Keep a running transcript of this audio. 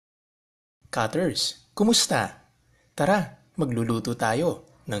Cutters, kumusta? Tara, magluluto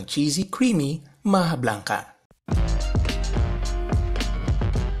tayo ng cheesy creamy Maja Blanca.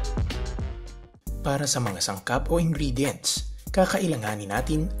 Para sa mga sangkap o ingredients, kakailanganin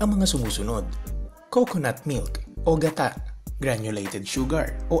natin ang mga sumusunod. Coconut milk o gata, granulated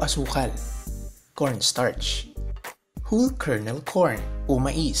sugar o asukal, cornstarch, whole kernel corn o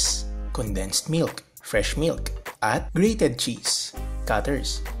mais, condensed milk, fresh milk, at grated cheese.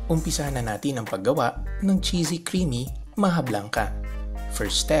 Cutters, umpisahan na natin ang paggawa ng cheesy creamy Maja Blanca.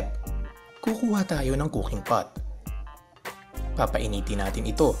 First step, kukuha tayo ng cooking pot. Papainitin natin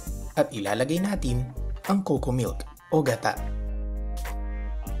ito at ilalagay natin ang cocoa milk o gata.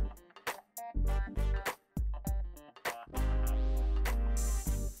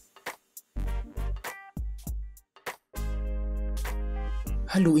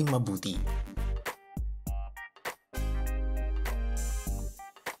 Haluin mabuti.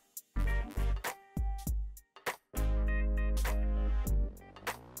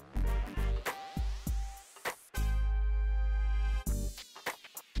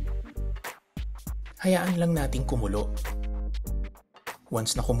 Hayaan lang nating kumulo.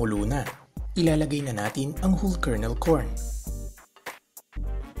 Once na kumulo na, ilalagay na natin ang whole kernel corn.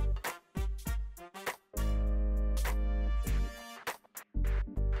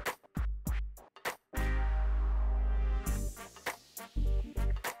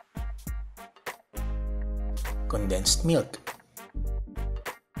 Condensed milk.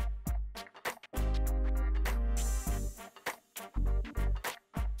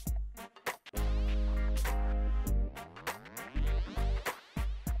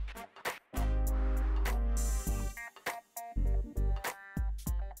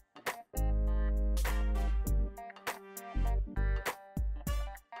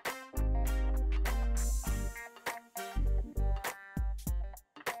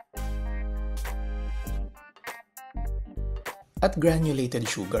 At granulated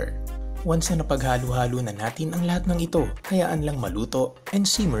sugar. Once na napaghalo-halo na natin ang lahat ng ito, hayaan lang maluto and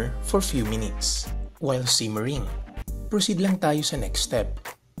simmer for few minutes. While simmering, proceed lang tayo sa next step.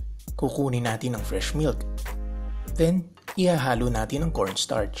 Kukunin natin ang fresh milk. Then, ihahalo natin ang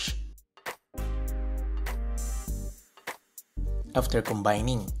cornstarch. After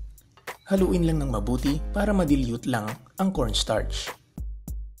combining, haluin lang ng mabuti para madilute lang ang cornstarch.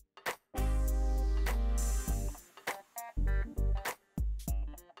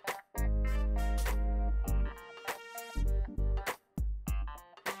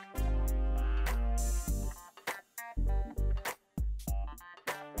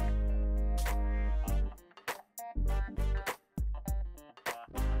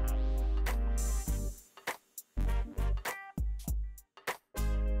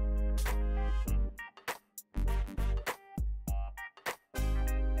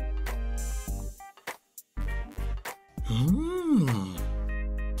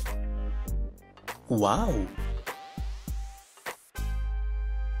 Wow!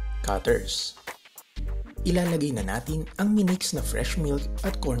 Cutters, ilalagay na natin ang minix na fresh milk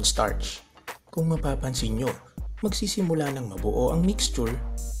at cornstarch. Kung mapapansin nyo, magsisimula ng mabuo ang mixture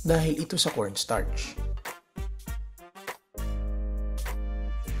dahil ito sa cornstarch.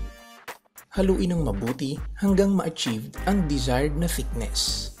 Haluin ng mabuti hanggang ma-achieve ang desired na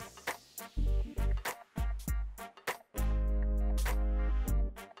thickness.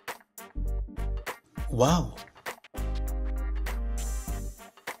 Wow!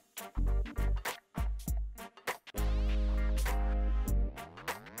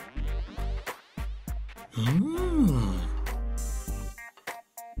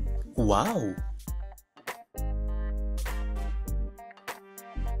 Wow!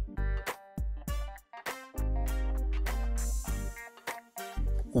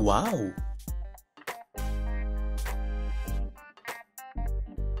 Wow!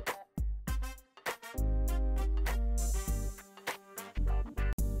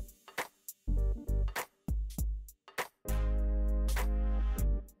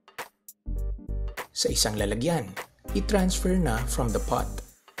 Sa isang lalagyan, i-transfer na from the pot.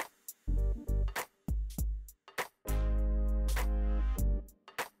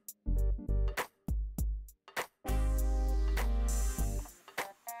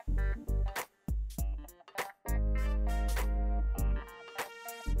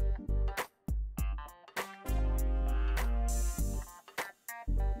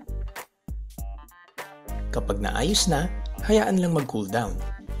 Kapag naayos na, hayaan lang mag-cool down.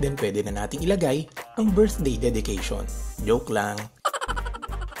 Then pwede na nating ilagay ang birthday dedication. Joke lang.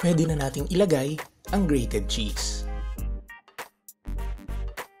 Pwede na nating ilagay ang grated cheese.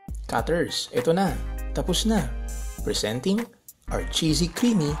 Cutters, eto na. Tapos na. Presenting our cheesy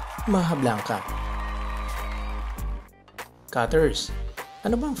creamy Maja Blanca. Cutters,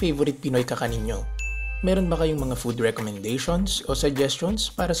 ano ba ang favorite Pinoy kakanin nyo? Meron ba kayong mga food recommendations o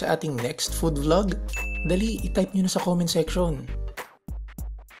suggestions para sa ating next food vlog? Dali, i-type nyo na sa comment section.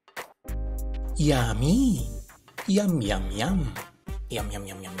 Yummy! Yum yum yum! Yum yum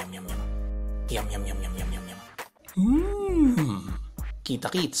yum yum yum yum yum! Yum yum yum yum yum yum yum!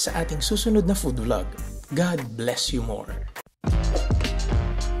 Kita-kits sa ating susunod na food vlog. God bless you more!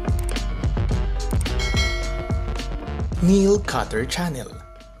 Neil Cutter Channel.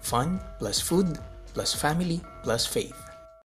 Fun+Food+Family+Faith.